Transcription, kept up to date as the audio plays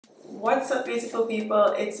What's up, beautiful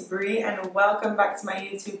people? It's Bri and welcome back to my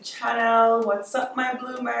YouTube channel. What's up, my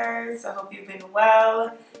bloomers? I hope you've been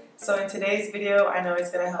well. So in today's video, I know it's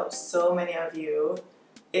going to help so many of you.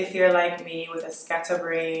 If you're like me with a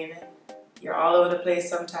scatterbrain, you're all over the place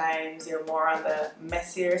sometimes, you're more on the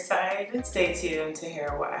messier side, stay tuned to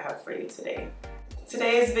hear what I have for you today.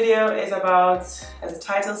 Today's video is about, as the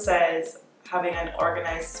title says, having an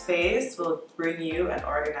organized space will bring you an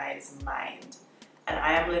organized mind. And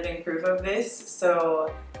I am living proof of this.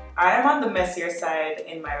 So I am on the messier side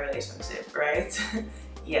in my relationship, right?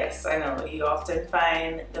 Yes, I know you often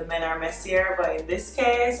find the men are messier, but in this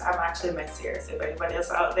case, I'm actually messier. So if anybody else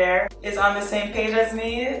out there is on the same page as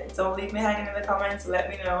me, don't leave me hanging in the comments, let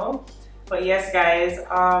me know. But yes, guys,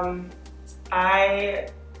 I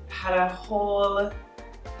had a whole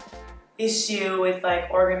issue with like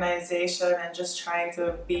organization and just trying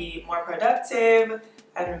to be more productive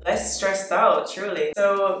and less stressed out, truly.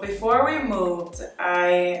 So before we moved,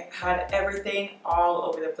 I had everything all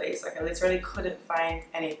over the place. Like I literally couldn't find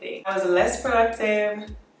anything. I was less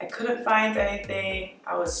productive. I couldn't find anything.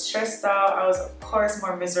 I was stressed out. I was of course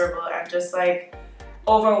more miserable and just like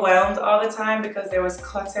overwhelmed all the time because there was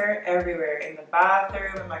clutter everywhere, in the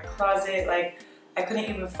bathroom, in my closet. Like I couldn't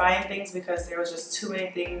even find things because there was just too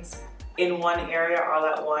many things in one area all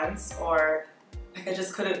at once, or like I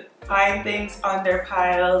just couldn't find things on their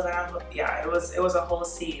piles, and yeah, it was a whole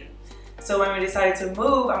scene. So when we decided to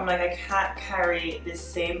move, I'm like, I can't carry this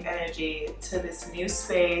same energy to this new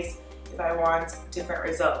space if I want different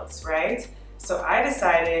results, right? So I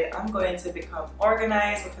decided I'm going to become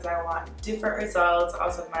organized because I want different results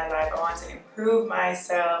out of my life. I want to improve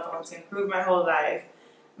myself. I want to improve my whole life,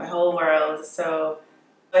 my whole world. So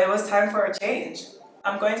it was time for a change.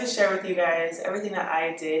 I'm going to share with you guys everything that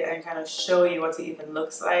I did and kind of show you what it even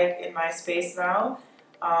looks like in my space now.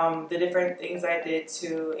 The different things I did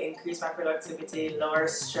to increase my productivity, lower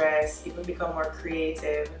stress, even become more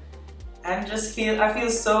creative, and just I feel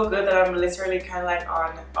so good that I'm literally kind of like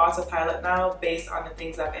on autopilot now based on the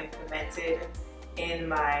things I've implemented in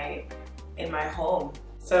my home.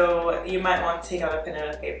 So you might want to take out a pen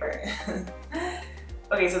and a paper.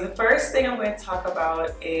 Okay, so the first thing I'm going to talk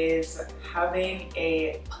about is having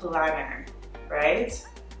a planner, right?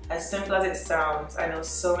 As simple as it sounds, I know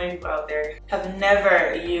so many people out there have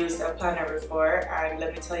never used a planner before, and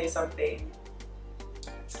let me tell you something,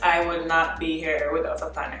 I would not be here without a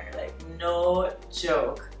planner, like no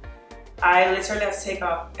joke. I literally have to take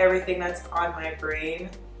off everything that's on my brain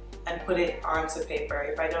and put it onto paper.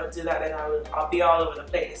 If I don't do that, then I'll be all over the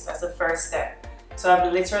place. That's the first step. So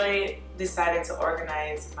I've literally decided to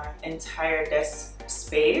organize my entire desk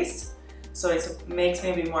space so it makes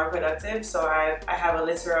me be more productive. So I have a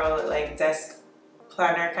literal like desk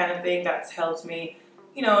planner kind of thing that's helped me,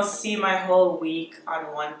 you know, see my whole week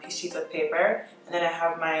on one sheet of paper. And then I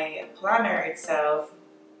have my planner itself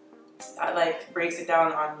that like breaks it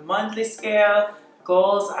down on monthly scale,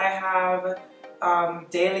 goals I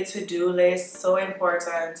have, daily to-do list, so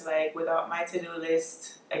important. Like without my to-do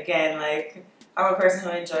list, again, like I'm a person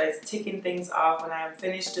who enjoys ticking things off when I'm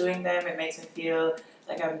finished doing them. It makes me feel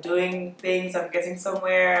like I'm doing things, I'm getting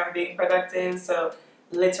somewhere, I'm being productive. So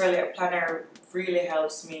literally a planner really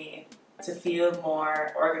helps me to feel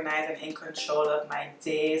more organized and in control of my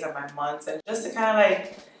days and my months, and just to kind of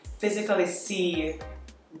like physically see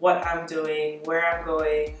what I'm doing, where I'm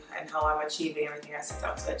going, and how I'm achieving everything I set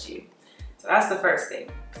out to achieve. So that's the first thing.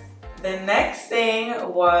 The next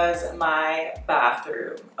thing was my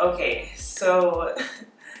bathroom. Okay, so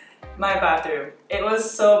my bathroom. It was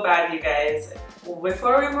so bad, you guys.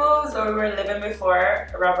 Before we moved, so we were living before,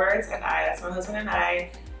 Robert and I, that's my husband and I,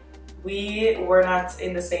 we were not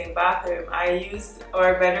in the same bathroom. I used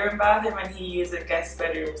our bedroom bathroom and he used a guest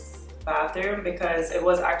bedroom's bathroom because it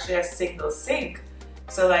was actually a single sink.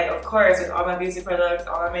 So like, of course, with all my beauty products,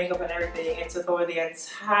 all my makeup and everything, it took over the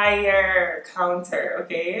entire counter,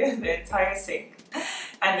 okay? The entire sink.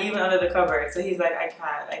 And even under the cupboard. So he's like, I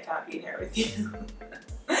can't be in here with you.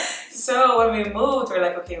 So when we moved, we're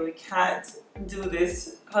like, okay, we can't do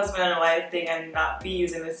this husband and wife thing and not be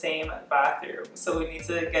using the same bathroom. So we need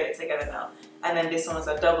to get it together now. And then this one was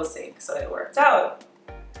a double sink, so it worked out.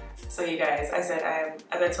 So you guys, I said,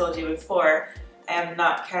 as I told you before, I am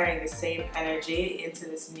not carrying the same energy into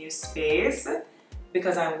this new space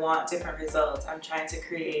because I want different results. I'm trying to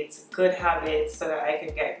create good habits so that I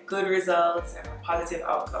can get good results and a positive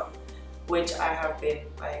outcome, which I have been,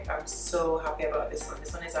 like, I'm so happy about this one.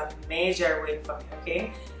 This one is a major win for me,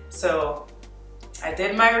 okay? So I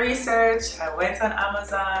did my research, I went on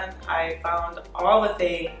Amazon, I found all the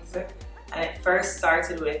things, and it first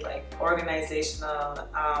started with like organizational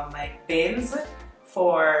like bins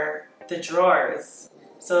for the drawers.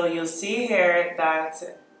 So you'll see here that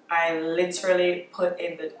I literally put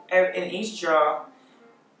in each drawer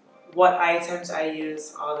what items I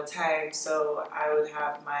use all the time. So I would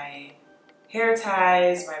have my hair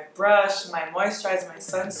ties, my brush, my moisturizer, my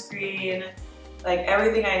sunscreen, like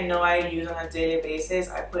everything I know I use on a daily basis,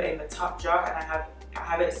 I put in the top drawer, and I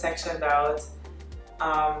have it sectioned out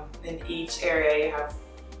in each area. You have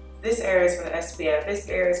this area is for the SPF, this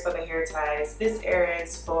area is for the hair ties, this area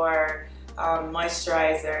is for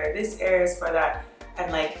moisturizer, this area is for that.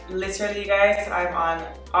 And like literally guys, I'm on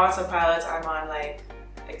autopilot, I'm on like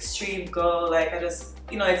extreme go, like I just,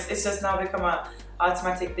 you know, it's just now become a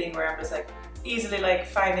automatic thing where I'm just like easily like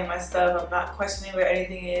finding my stuff. I'm not questioning where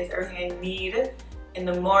anything is. Everything I need in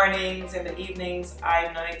the mornings, in the evenings,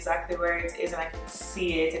 I know exactly where it is and I can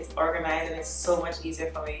see it. It's organized and it's so much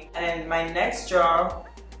easier for me. And then my next drawer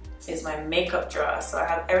is my makeup drawer. So I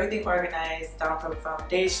have everything organized down from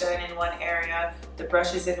foundation in one area, the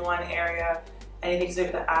brushes in one area, anything to do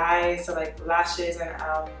with the eyes, so like lashes and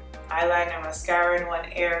eyeliner, mascara in one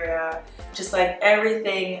area, just like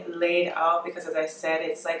everything laid out, because as I said,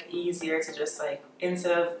 it's like easier to just like,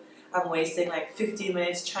 instead of I'm wasting like 15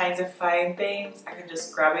 minutes trying to find things, I can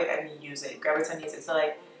just grab it and use it, grab it and use it. So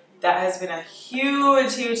like that has been a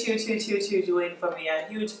huge win for me, a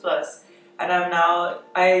huge plus. And I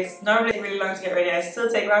normally take really long to get ready. I still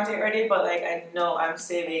take long to get ready, but like I know I'm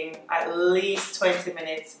saving at least 20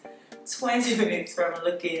 minutes from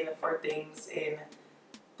looking for things in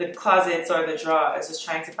the closets or the drawers, just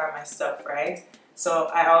trying to find my stuff, right? So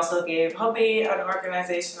I also gave hubby an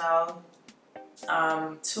organizational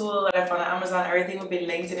tool that I found on Amazon. Everything will be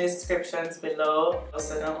linked in the descriptions below,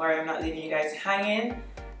 so don't worry, I'm not leaving you guys hanging.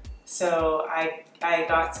 So I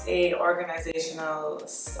got a organizational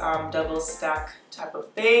double stack type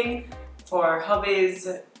of thing for hubby's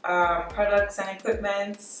products and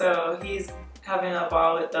equipment. So he's having a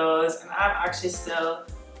ball with those, and I'm actually still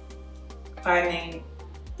finding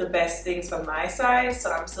the best things from my side.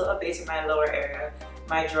 So I'm still updating my lower area,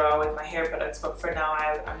 my drawer with my hair products, but for now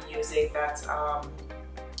I'm using that,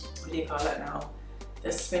 what do you call it now?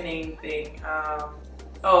 The spinning thing.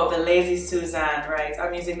 Oh, the Lazy Suzanne, right?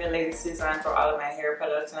 I'm using the Lazy Suzanne for all of my hair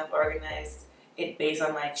products, and I've organized it based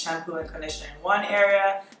on like shampoo and conditioner in one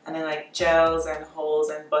area, and then like gels and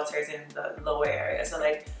holes and butters in the lower area. So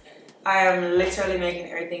like I am literally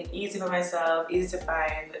making everything easy for myself, easy to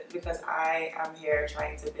find, because I am here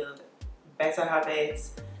trying to build better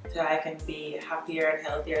habits so that I can be happier and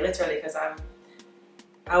healthier, literally, because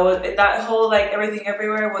that whole like everything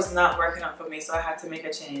everywhere was not working out for me, so I had to make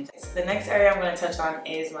a change. The next area I'm going to touch on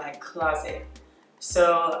is my closet.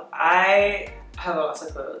 So I have a lot of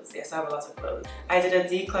clothes. Yes, I have a lot of clothes. I did a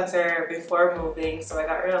declutter before moving, so I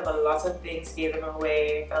got rid of a lot of things, gave them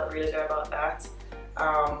away, felt really good about that.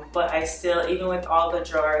 But I still, even with all the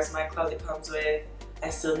drawers my closet comes with, I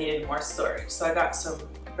still needed more storage. So I got some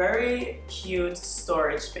very cute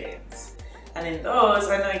storage bins. And in those,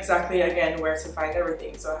 I know exactly, again, where to find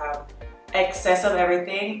everything. So I have excess of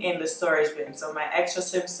everything in the storage bin. So my extra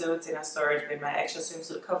swimsuits in a storage bin, my extra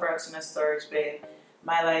swimsuit cover-ups in a storage bin,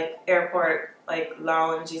 my like airport, like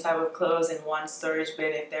loungy type of clothes in one storage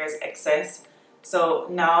bin if there's excess. So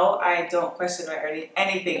now I don't question where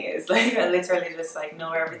anything is. Like I literally just like know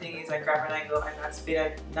where everything is, I grab and I go, and that's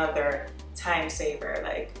been another time saver.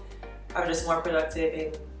 Like I'm just more productive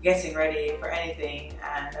in getting ready for anything,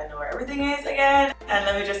 and I know where everything is again. And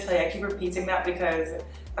let me just tell you, I keep repeating that because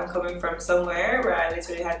I'm coming from somewhere where I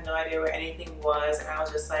literally had no idea where anything was, and I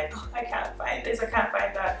was just like, oh, I can't find this, I can't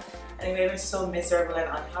find that. And it made me so miserable and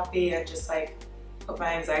unhappy, and just like put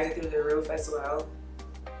my anxiety through the roof as well.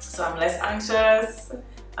 So I'm less anxious,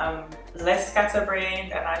 I'm less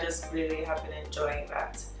scatterbrained, and I just really have been enjoying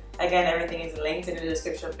that. Again, everything is linked in the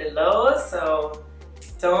description below, so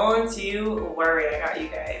don't you worry, I got you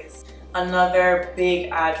guys. Another big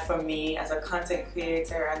add for me as a content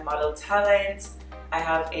creator and model talent, I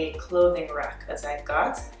have a clothing rack that I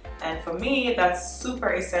got. And for me, that's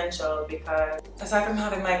super essential because aside from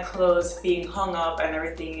having my clothes being hung up and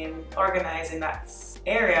everything organized in that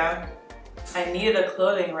area, I needed a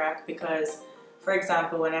clothing rack because, for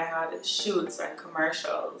example, when I had shoots and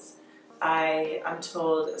commercials, I am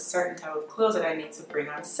told a certain type of clothes that I need to bring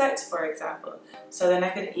on set, for example. So then I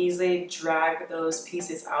can easily drag those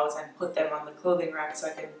pieces out and put them on the clothing rack so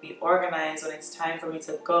I can be organized when it's time for me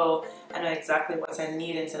to go. I know exactly what I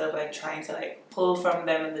need instead of like trying to like pull from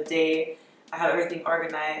them in the day. I have everything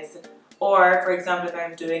organized. Or, for example, if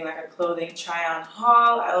I'm doing like a clothing try-on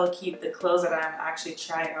haul, I will keep the clothes that I'm actually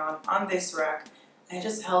trying on this rack. And it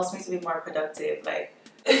just helps me to be more productive. Like,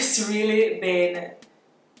 it's really been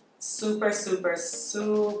super, super,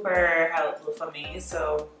 super helpful for me.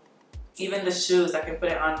 So even the shoes, I can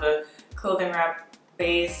put it on the clothing rack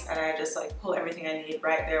base and I just like pull everything I need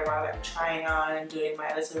right there while I'm trying on and doing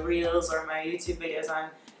my little reels or my YouTube videos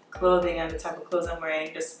on clothing and the type of clothes I'm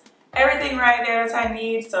wearing. Just everything right there that I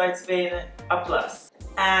need, so it's been a plus.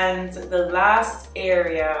 And the last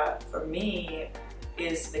area for me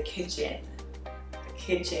is the kitchen.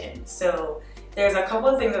 So there's a couple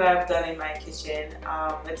of things that I've done in my kitchen.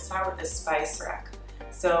 Let's start with the spice rack.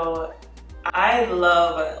 So I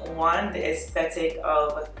love, one, the aesthetic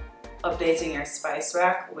of updating your spice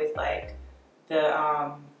rack with like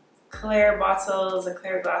the clear bottles, the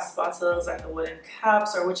clear glass bottles and the wooden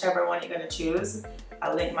caps, or whichever one you're gonna choose.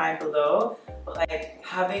 I'll link mine below. But like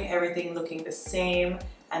having everything looking the same,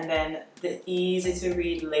 and then the easy to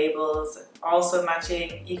read labels also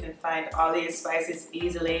matching. You can find all these spices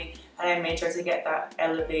easily, and I made sure to get that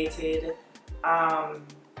elevated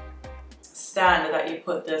stand that you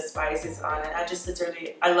put the spices on, and I just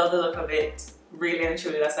literally, I love the look of it, really and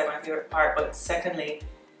truly. That's like my favorite part. But secondly,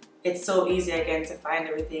 it's so easy again to find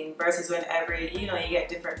everything versus whenever you get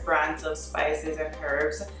different brands of spices and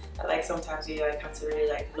herbs that like sometimes you like have to really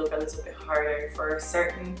like look a little bit harder for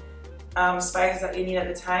certain spices that you need at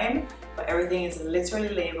the time. But everything is literally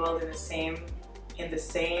labeled in the same with the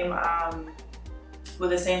same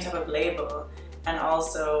type of label, and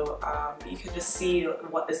also you can just see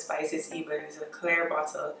what the spice is, even in a clear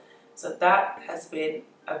bottle. So that has been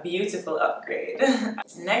a beautiful upgrade.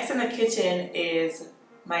 Next in the kitchen is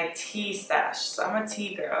my tea stash. So I'm a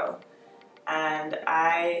tea girl and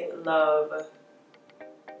I love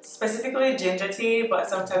specifically ginger tea, but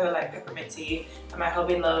sometimes I like peppermint tea, and my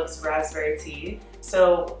hubby loves raspberry tea.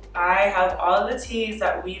 So I have all of the teas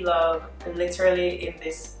that we love literally in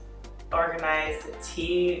this organized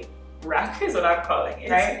tea rack is what I'm calling it,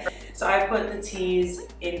 right? So I put the teas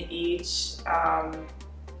in each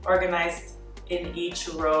organized in each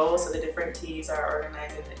row, so the different teas are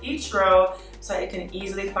organized in each row so you can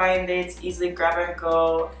easily find it, easily grab and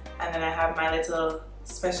go. And then I have my little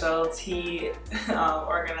special tea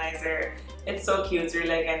organizer. It's so cute,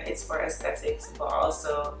 really. Again, it's for aesthetics but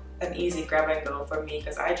also an easy grab and go for me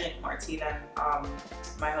because I drink more tea than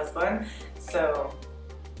my husband. So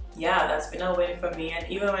yeah, that's been a win for me. And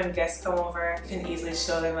even when guests come over, you can easily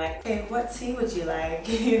show them like, hey, what tea would you like?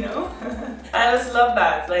 You know? I just love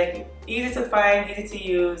that. Like, easy to find, easy to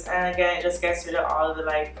use, and again, it just gets rid of all of the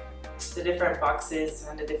like the different boxes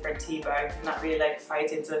and the different tea bags. Not really like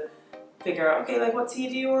fighting to figure out, okay, like what tea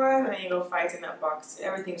do you want? And then you go fight in that box.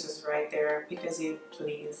 Everything's just right there because you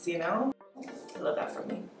please, you know? I love that for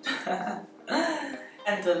me.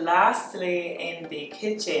 And lastly, in the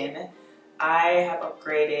kitchen, I have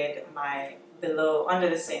upgraded my under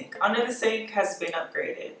the sink. Under the sink has been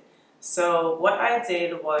upgraded. So what I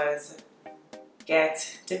did was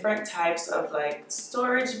get different types of like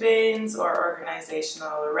storage bins or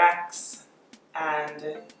organizational racks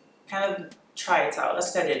and kind of try it out.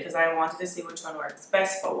 That's what I did because I wanted to see which one works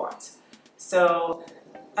best for what. So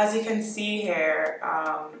as you can see here,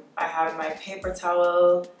 I have my paper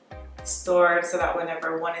towel stored so that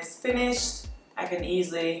whenever one is finished, I can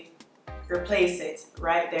easily replace it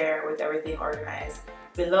right there with everything organized.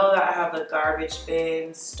 Below that I have the garbage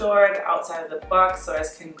bin stored outside of the box so I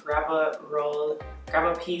can grab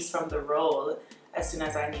a piece from the roll as soon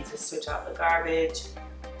as I need to switch out the garbage,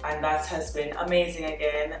 and that has been amazing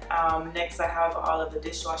again. Next I have all of the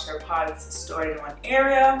dishwasher pods stored in one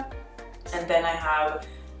area, and then I have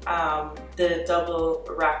the double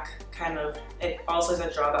rack kind of, it also is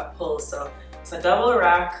a drawer that pulls, so it's a double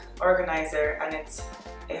rack organizer and it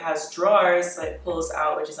has drawers so it pulls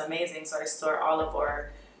out, which is amazing. So I store all of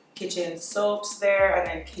our kitchen soaps there, and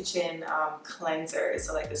then kitchen cleansers,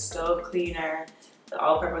 so like the stove cleaner, the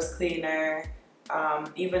all-purpose cleaner,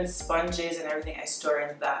 even sponges and everything I store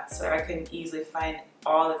in that, so I can easily find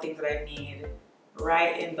all the things that I need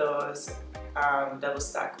right in those double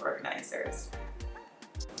stack organizers,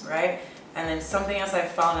 right? And then something else I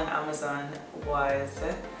found on Amazon was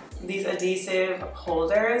these adhesive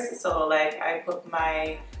holders. So like I put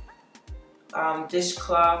my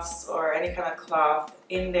dishcloths or any kind of cloth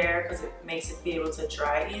in there because it makes it be able to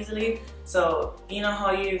dry easily. So you know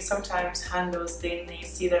how you sometimes hand those things and you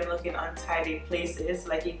see them looking untidy places,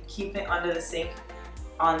 like you keep it under the sink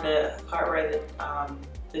on the part where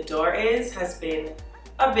the door is, has been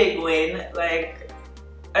a big win. Like,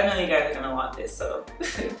 I know you guys are gonna want this, so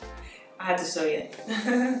I had to show you.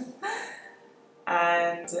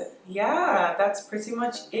 And yeah, that's pretty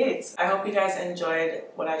much it. I hope you guys enjoyed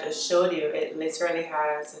what I just showed you. It literally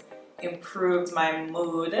has improved my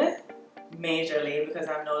mood majorly because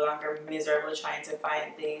I'm no longer miserable trying to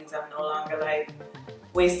find things. I'm no longer like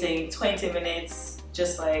wasting 20 minutes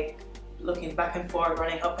just like looking back and forth,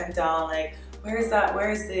 running up and down, like where is that,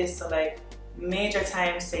 where is this? So like major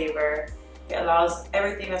time saver. It allows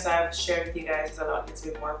everything that I've shared with you guys has allowed me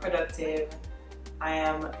to be more productive. I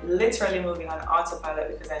am literally moving on autopilot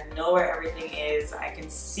because I know where everything is. I can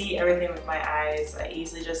see everything with my eyes. I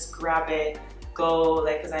easily just grab it, go,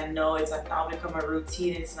 like, because I know it's like now become a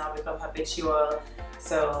routine, it's now become habitual.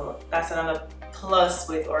 So that's another plus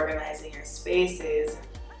with organizing your spaces.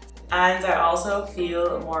 And I also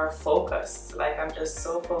feel more focused. Like I'm just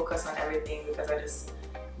so focused on everything because I just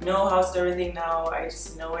know how to do everything now. I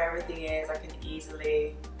just know where everything is. I can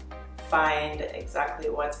easily find exactly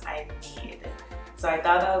what I need. So I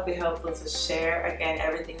thought that would be helpful to share. Again,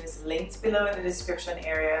 everything is linked below in the description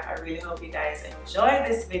area. I really hope you guys enjoyed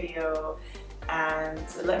this video, and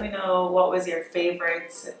let me know what was your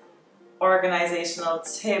favorite organizational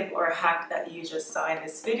tip or hack that you just saw in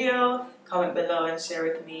this video. Comment below and share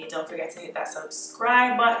with me. Don't forget to hit that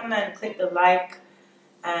subscribe button and click the like.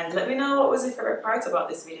 And let me know what was your favorite parts about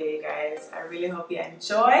this video, you guys. I really hope you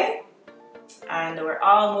enjoy. And we're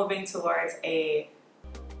all moving towards a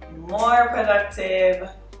more productive,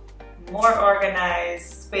 more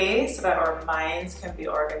organized space so that our minds can be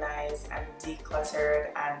organized and decluttered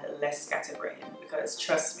and less scatterbrained. Because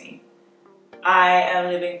trust me, I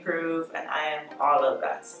am living proof and I am all of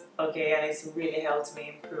that. Okay, and it's really helped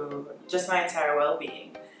me improve just my entire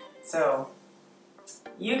well-being. So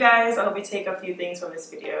you guys, I hope you take a few things from this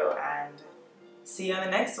video and see you on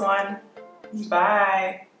the next one.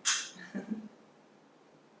 Bye.